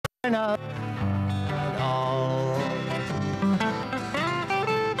enough at all.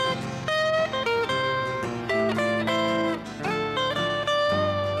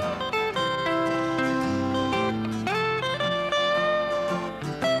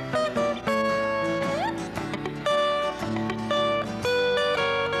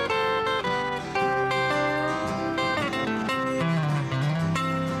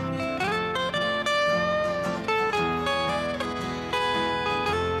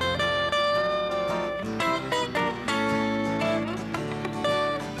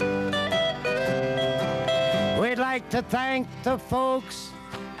 We'd like to thank the folks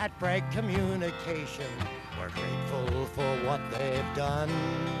at Bragg Communication. We're grateful for what they've done,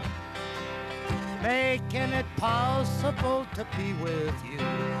 making it possible to be with you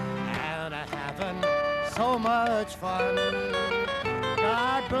and having so much fun.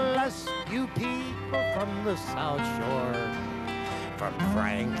 God bless you people from the South Shore, from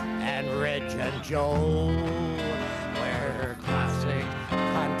Frank and Reg and Joe. We're classic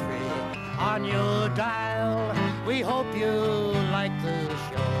country on your dial. We hope you like the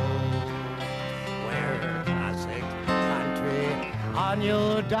show. We're classic country on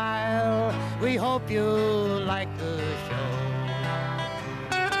your dial. We hope you like the show.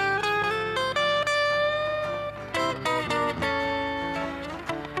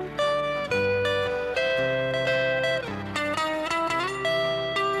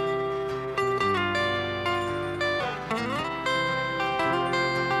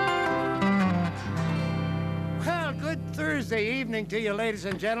 Thursday evening to you, ladies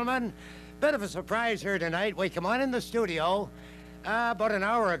and gentlemen. Bit of a surprise here tonight. We come on in the studio about an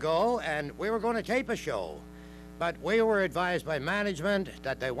hour ago, and we were going to tape a show. But we were advised by management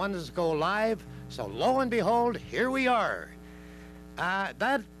that they wanted us to go live, so lo and behold, here we are.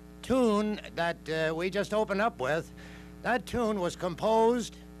 That tune that we just opened up with, that tune was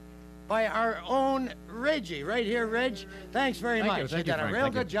composed by our own Reggie. Right here, Reg. Thanks very much. You did a real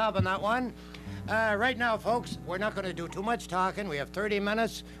good job on that one. Right now, folks, we're not going to do too much talking. We have 30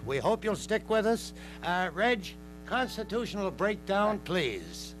 minutes. We hope you'll stick with us. Reg, constitutional breakdown,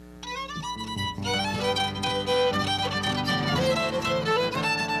 please.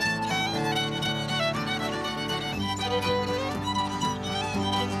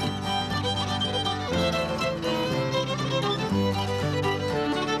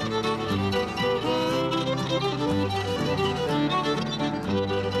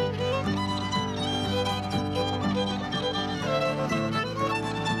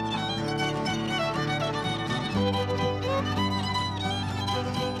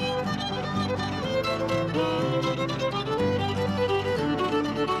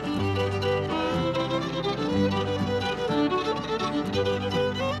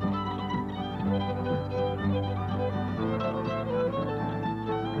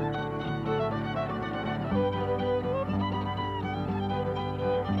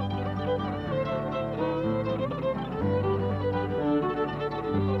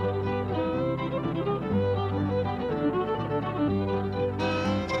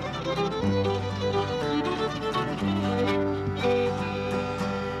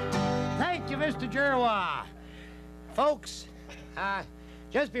 Folks,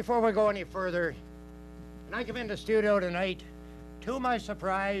 just before we go any further, when I come into the studio tonight, to my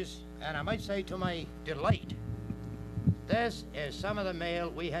surprise, and I might say to my delight, this is some of the mail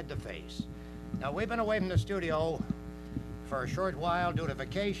we had to face. Now, we've been away from the studio for a short while due to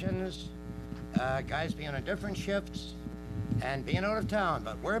vacations, guys being on different shifts, and being out of town,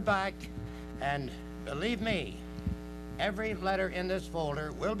 but we're back, and believe me, every letter in this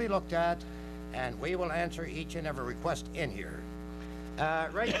folder will be looked at, and we will answer each and every request in here.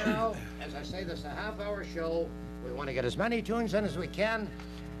 Right now, as I say, this is a half-hour show. We want to get as many tunes in as we can.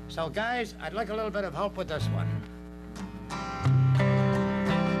 So, guys, I'd like a little bit of help with this one.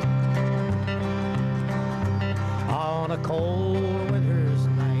 On a cold winter's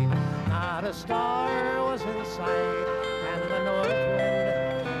night, not a star was in sight, and the north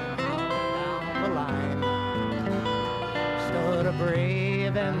wind down the line stood a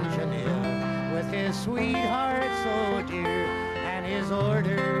brave engineer with his sweetheart so dear, and his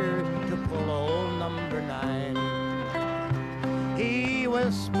order to pull old number 9. He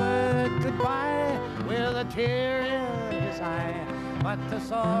whispered goodbye with a tear in his eye, but the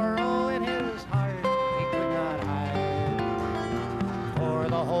sorrow in his heart he could not hide. For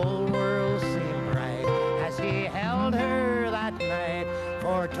the whole world seemed bright as he held her that night,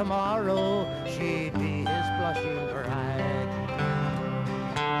 for tomorrow she'd be his blushing bride.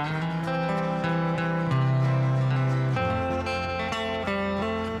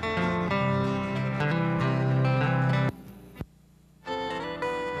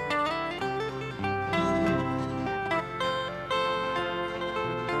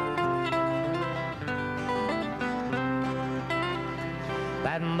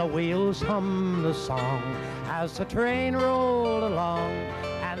 wheels hummed the song as the train rolled along,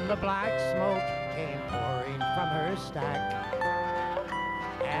 and the black smoke came pouring from her stack,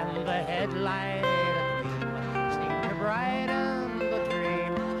 and the headlight gleam seemed to brighten the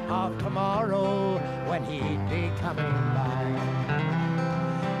dream of tomorrow when he'd be coming by.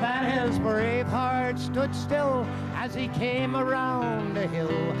 Then his brave heart stood still as he came around a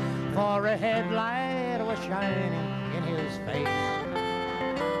hill, for a headlight was shining in his face,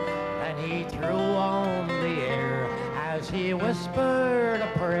 and he threw on the air as he whispered a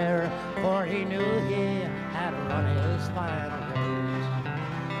prayer, for he knew he had run his final race.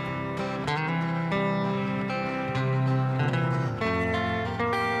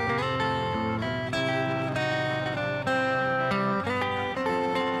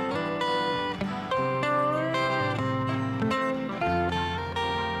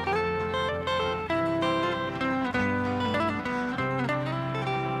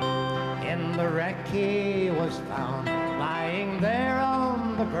 He was found lying there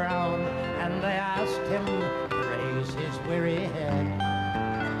on the ground, and they asked him to raise his weary head.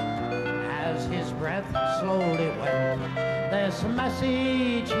 As his breath slowly went, this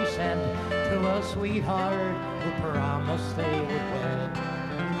message he sent to a sweetheart who promised they would wed.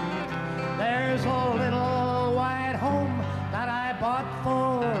 There's a little white home that I bought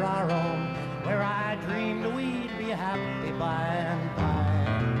for our own, where I dreamed we'd be happy by and by.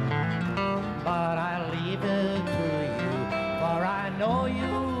 But I leave it to you, for I know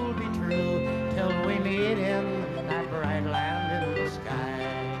you'll be true till we meet in that bright land in the sky.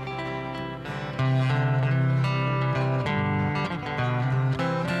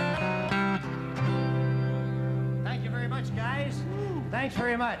 Thank you very much, guys. Thanks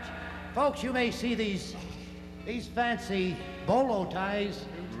very much. Folks, you may see these fancy bolo ties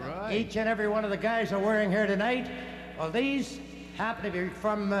each and every one of the guys are wearing here tonight. Well, these happen to be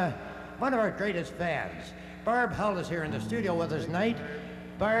from one of our greatest fans. Barb Hull is here in the studio with us tonight.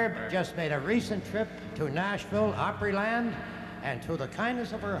 Barb just made a recent trip to Nashville, Opryland, and through the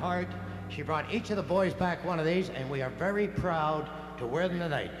kindness of her heart, she brought each of the boys back one of these, and we are very proud to wear them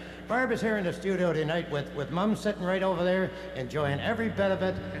tonight. Barb is here in the studio tonight with Mum sitting right over there, enjoying every bit of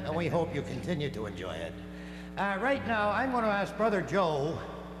it, and we hope you continue to enjoy it. Right now, I'm going to ask Brother Joe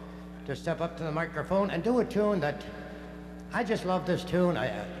to step up to the microphone and do a tune that I just love this tune.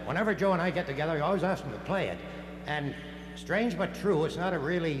 Whenever Joe and I get together, I always ask him to play it. And strange but true, it's not a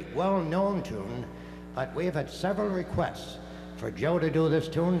really well-known tune, but we have had several requests for Joe to do this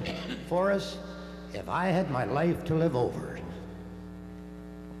tune for us, If I Had My Life to Live Over.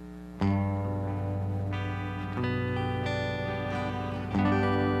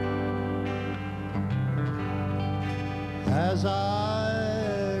 As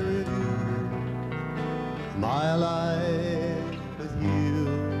I review my life with you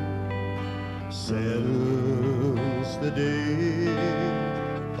since the day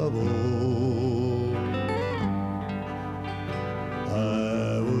of old,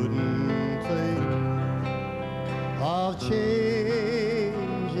 I wouldn't think of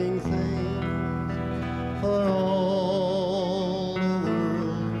changing things for all the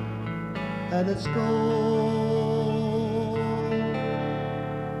world and its gold.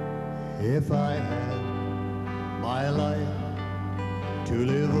 If I had my life to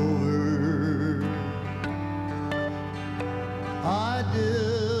live over, I'd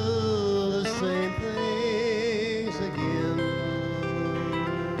do the same things again.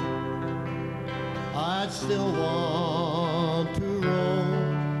 I'd still want to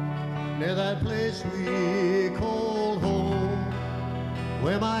roam near that place we call home,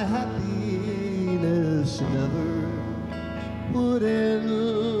 where my happiness never would end.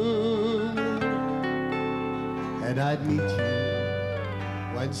 And I'd meet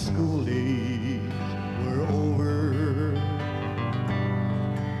you when school days were over,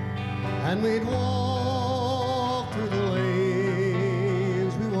 and we'd walk through the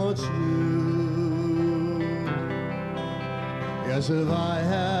lanes we once knew. Yes, if I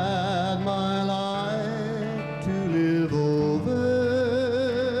had my life to live over,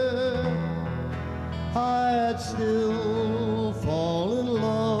 I'd still fall in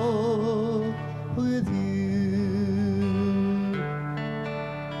love with you.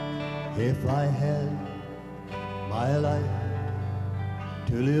 If I had my life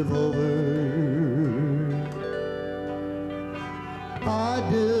to live over, I'd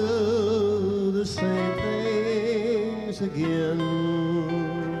do the same things again.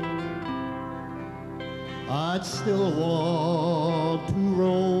 I'd still want to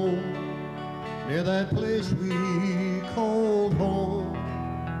roam near that place we called home,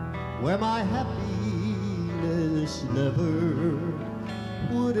 where my happiness never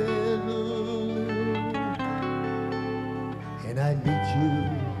would end, and I'd meet you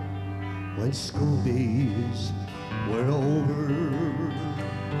when school days were over,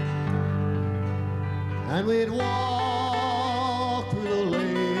 and we'd walk through the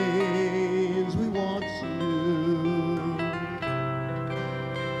lanes we once knew.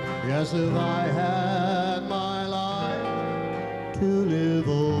 Yes, if I had my life to live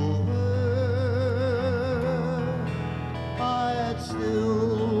over, I'd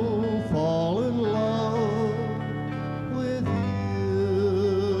still fall in love with you.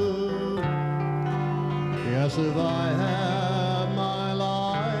 Yes, if I had my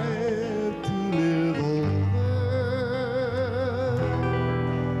life to live over,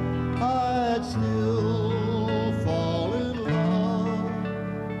 I'd still fall in love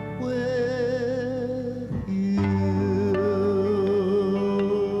with you.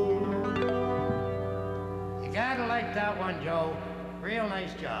 You gotta like that one, Joe. Real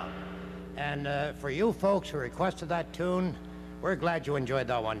nice job. And for you folks who requested that tune, we're glad you enjoyed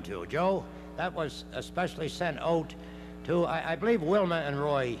that one too. Joe, that was especially sent out to, I believe Wilma and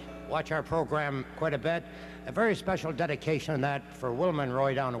Roy watch our program quite a bit. A very special dedication on that for Wilma and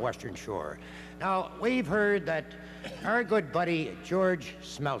Roy down the Western Shore. Now, we've heard that our good buddy George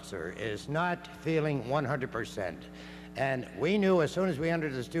Smeltzer is not feeling 100%. And we knew as soon as we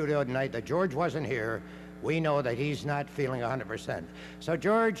entered the studio tonight that George wasn't here. We know that he's not feeling 100%. So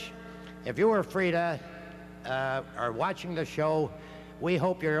George, if you or Frida are watching the show, we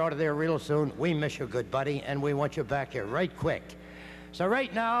hope you're out of there real soon. We miss you, good buddy, and we want you back here right quick. So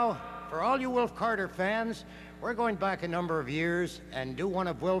right now, for all you Wilf Carter fans, we're going back a number of years and do one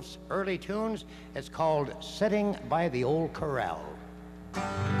of Wilf's early tunes. It's called Sitting by the Old Corral.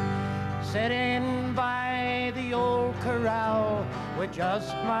 Sitting by the old corral with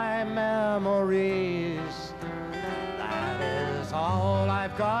just my memories. That is all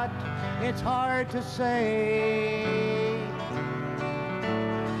I've got, it's hard to say.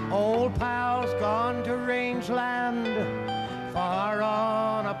 Old pal's gone to rangeland, far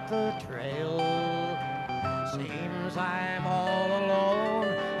on up the trail. Seems I'm all alone,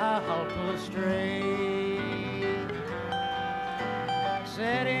 a helpless stray.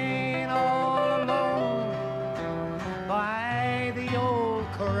 Sitting all alone by the old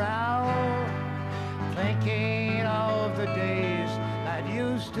corral, thinking of the days that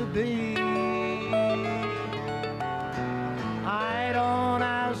used to be. I don't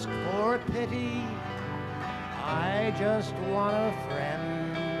ask for pity, I just want a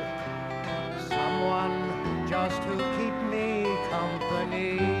friend, someone just to keep me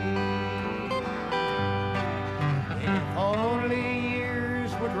company. If only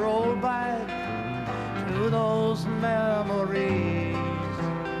years would roll back to those memories,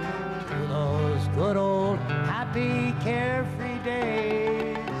 to those good old happy carefree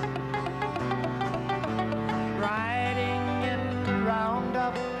days. Riding in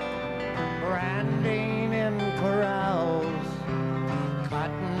roundup, branding in corrals,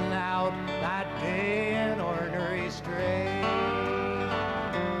 cutting out that day in ornery stray.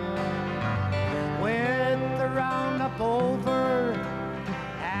 With the roundup over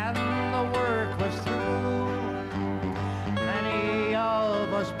and the work was through, many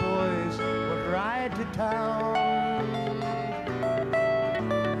of us boys would ride to town,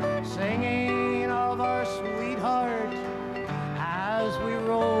 singing of our sweetheart as we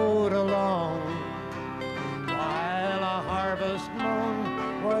rode along, while a harvest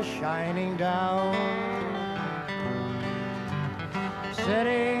moon was shining down.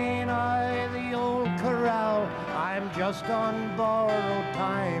 Sitting by the old corral, I'm just on borrowed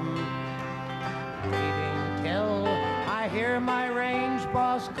time, waiting till I hear my range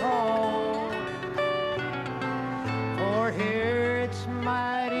boss call. For here it's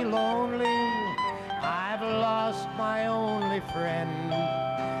mighty lonely, I've lost my only friend,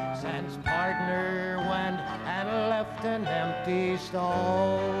 since partner went and left an empty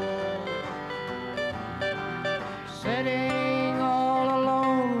stall. Sitting all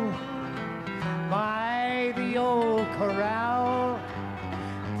alone by the old corral,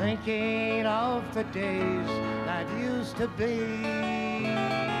 thinking of the days that used to be.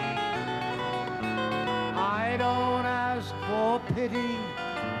 I don't ask for pity,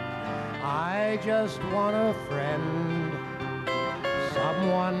 I just want a friend,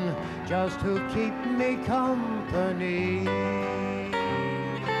 someone just to keep me company.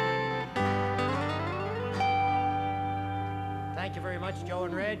 Thank you very much, Joe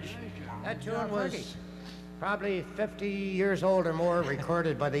and Reg. That tune was probably 50 years old or more,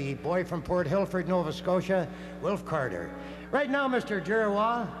 recorded by the boy from Port Hilford, Nova Scotia, Wilf Carter. Right now, Mr.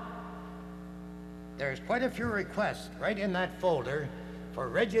 Giroir, there's quite a few requests right in that folder for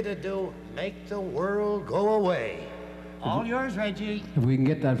Reggie to do Make the World Go Away. All yours, Reggie. If we can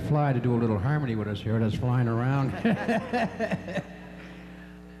get that fly to do a little harmony with us here that's flying around.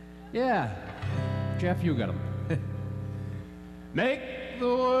 Yeah. Jeff, you got him. Make the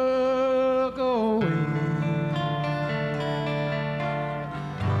world go away.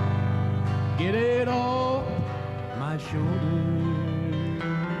 Get it off my shoulders.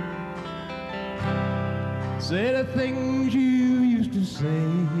 Say the things you used to say.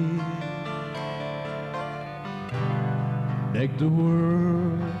 Make the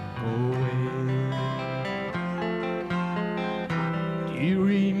world go away. Do you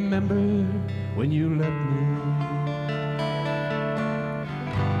remember when you left me?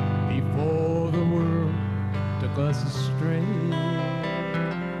 Before the world took us astray.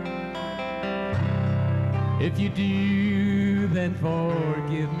 If you do, then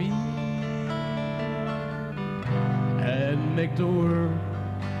forgive me and make the world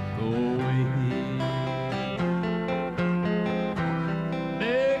go away.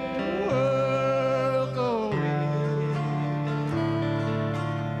 Make the world go away.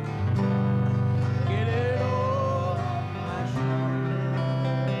 Get it off my shoulders.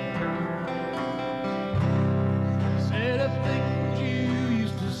 Say the things you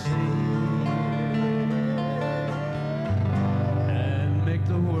used to say. Make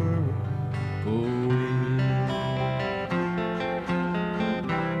the world go away.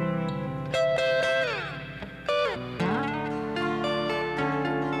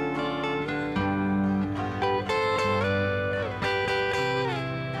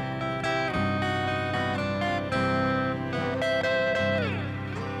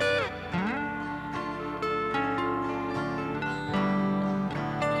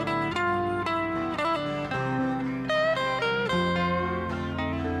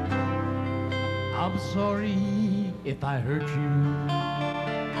 I'm sorry if I hurt you.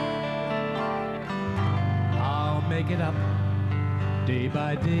 I'll make it up day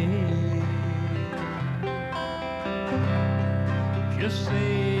by day. Just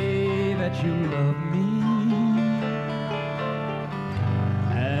say that you love me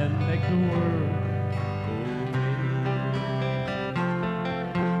and make the world go away.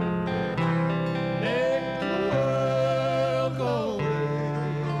 Make the world go away.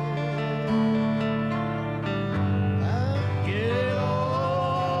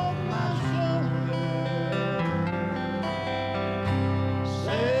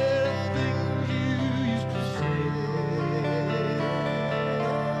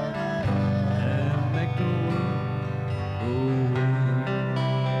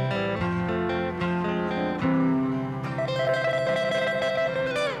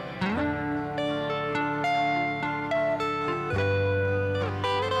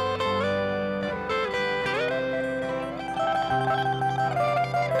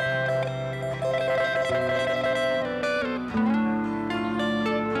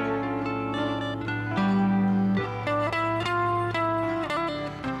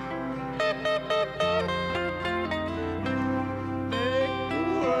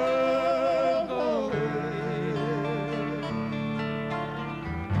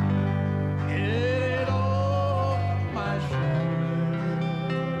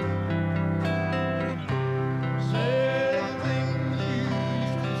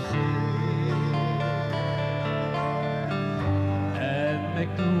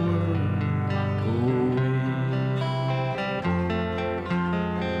 Make the world go away.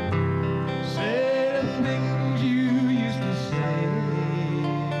 Say the things you used to say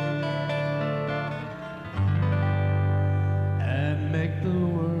and make the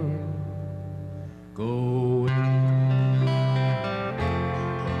world go away.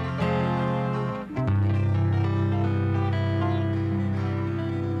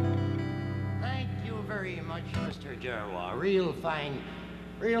 Thank you very much, Mr. Jerwa. Real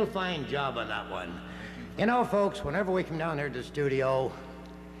fine job on that one. You know, folks, whenever we come down here to the studio,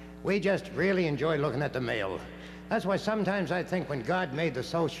 we just really enjoy looking at the mail. That's why sometimes I think when God made the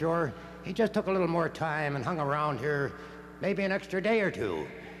South Shore, he just took a little more time and hung around here maybe an extra day or two,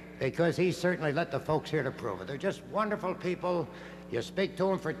 because he certainly let the folks here to prove it. They're just wonderful people. You speak to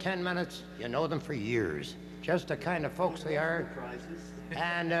them for 10 minutes, you know them for years. Just the kind of folks they are.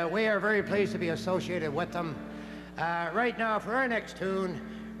 And we are very pleased to be associated with them. Right now, for our next tune,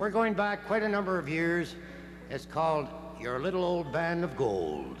 we're going back quite a number of years. It's called Your Little Old Band of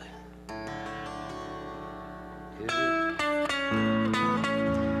Gold.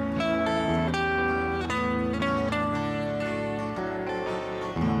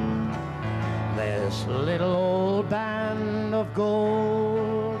 This little old band of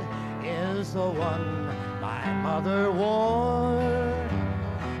gold is the one my mother wore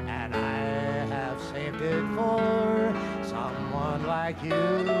for someone like you.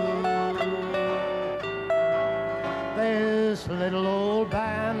 This little old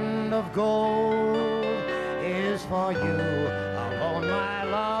band of gold is for you alone, my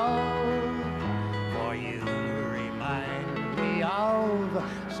love. For you remind me of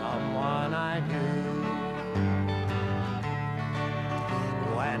someone I knew.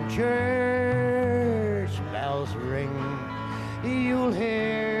 When church bells ring, you'll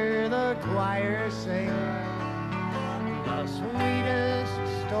hear the choir sing the sweetest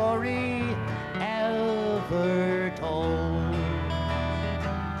story ever told.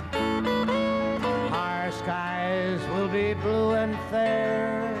 Our skies will be blue and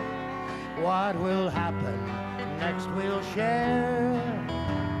fair. What will happen next we'll share.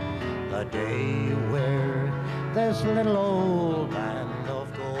 The day where this little old band of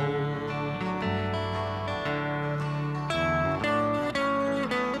gold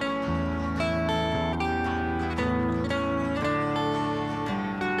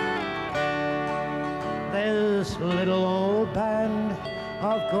this little old band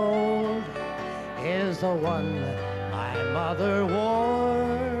of gold is the one my mother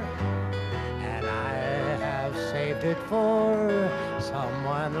wore, and I have saved it for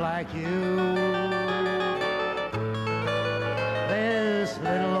someone like you. This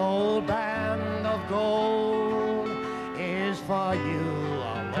little old band of gold is for you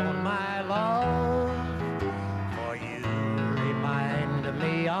alone, my love. For you remind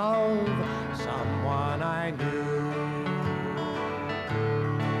me of someone I knew.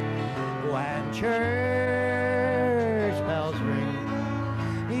 When church bells ring,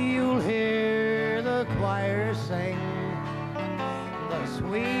 you'll hear the choir sing the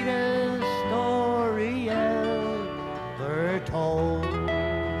sweetest story ever told.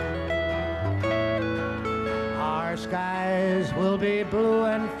 Our skies will be blue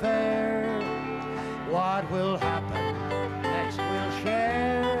and fair. What will happen next we'll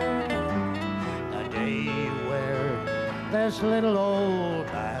share. The day where this little old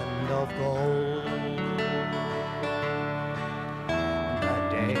band of gold. The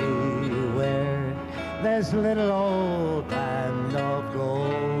day where this little old band of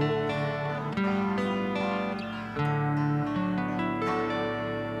gold.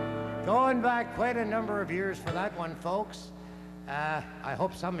 Going back quite a number of years for that one, folks. I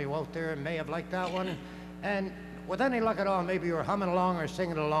hope some of you out there may have liked that one. And with any luck at all, maybe you were humming along or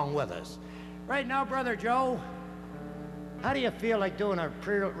singing along with us. Right now, Brother Joe, how do you feel like doing a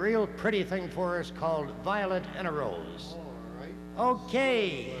real pretty thing for us called Violet and a Rose? All right.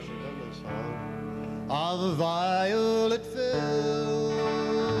 Okay. Of a violet field,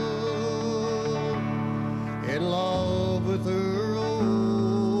 in love with her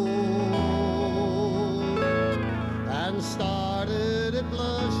rose, and started it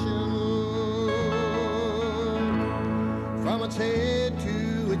blushing from its head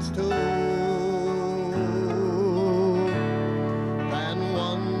to its toe.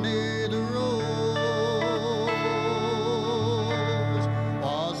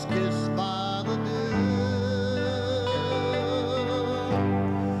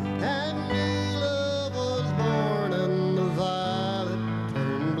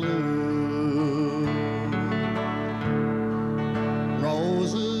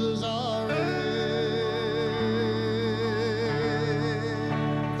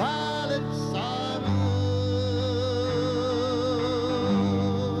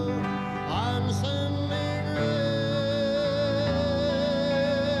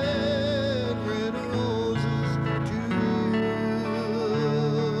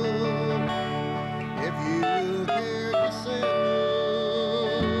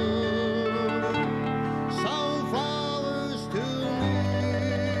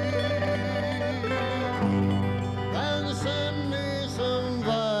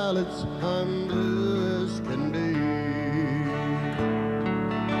 I'm blue as can be.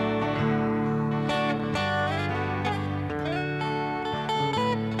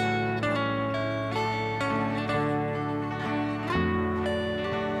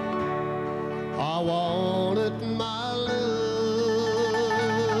 I wanted my love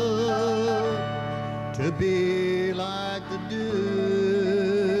to be like the dew,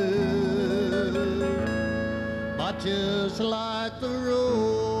 but just like the rose.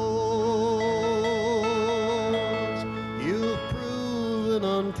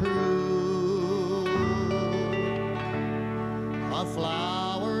 Untrue, a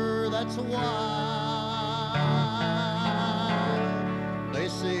flower that's white, they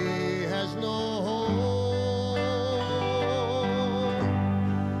say has no home,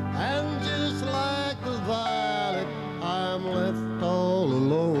 and just like the violet, I'm left all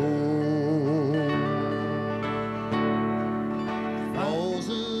alone.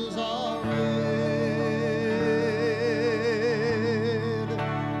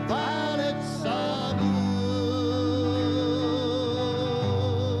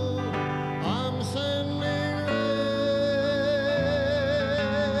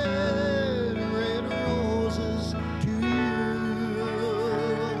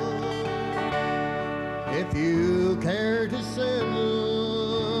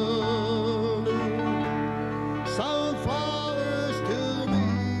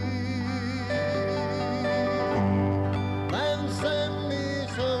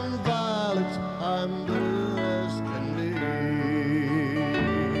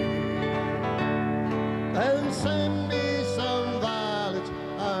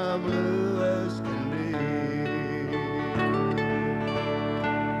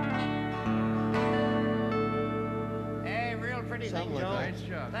 Morning, Joe. Nice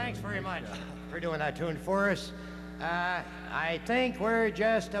job. Thanks very much for doing that tune for us. I think we're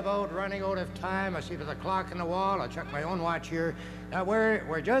just about running out of time. I see there's a clock on the wall. I'll check my own watch here. Now,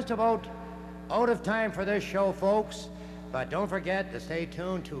 we're just about out of time for this show, folks. But don't forget to stay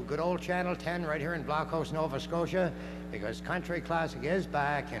tuned to good old Channel 10 right here in Blockhouse, Nova Scotia, because Country Classic is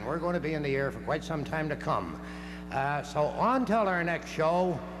back, and we're going to be in the air for quite some time to come. So until our next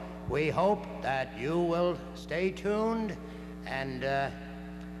show, we hope that you will stay tuned. And,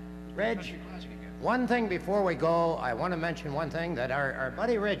 Reg, one thing before we go, I want to mention one thing, that our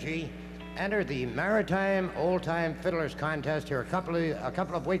buddy Reggie entered the Maritime Old Time Fiddlers Contest here a couple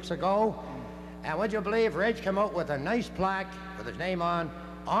of weeks ago. And would you believe Reg came out with a nice plaque with his name on,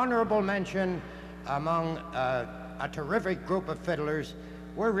 honorable mention among a terrific group of fiddlers.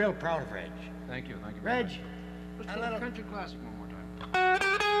 We're real proud of Reg. Thank you. Thank you. Reg, Let's do the country classic one more time.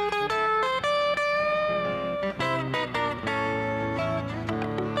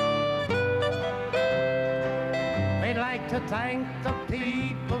 we'd like to thank the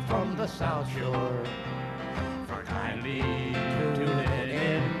people from the South Shore for kindly tuning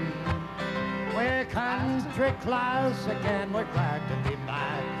in. We're Country Classic and we're glad to be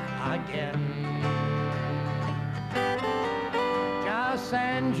back again. Just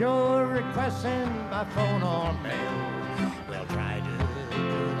send your requests in by phone or mail. We'll try to do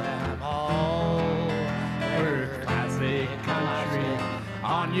them all. We're Classic Country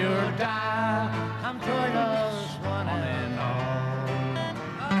on your dial. Come join us one and all.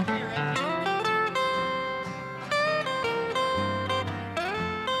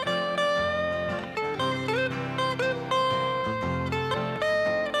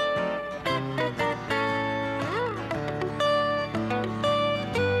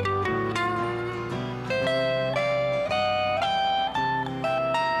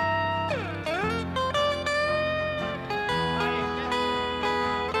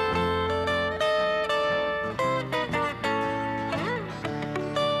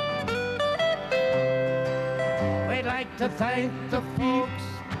 To thank the folks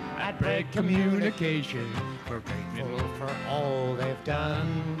at Break Communication for grateful for all they've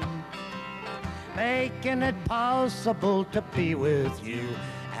done, making it possible to be with you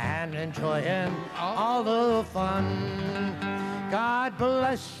and enjoying all the fun. God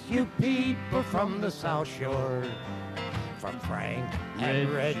bless you people from the South Shore, from Frank and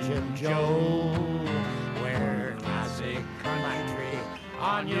Reg and Joe. We're Classic Country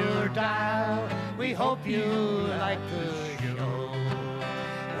on your dial. We hope you like the show.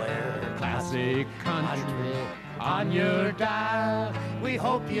 We're Classic Country on your dial. We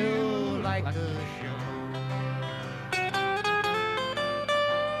hope you like the show.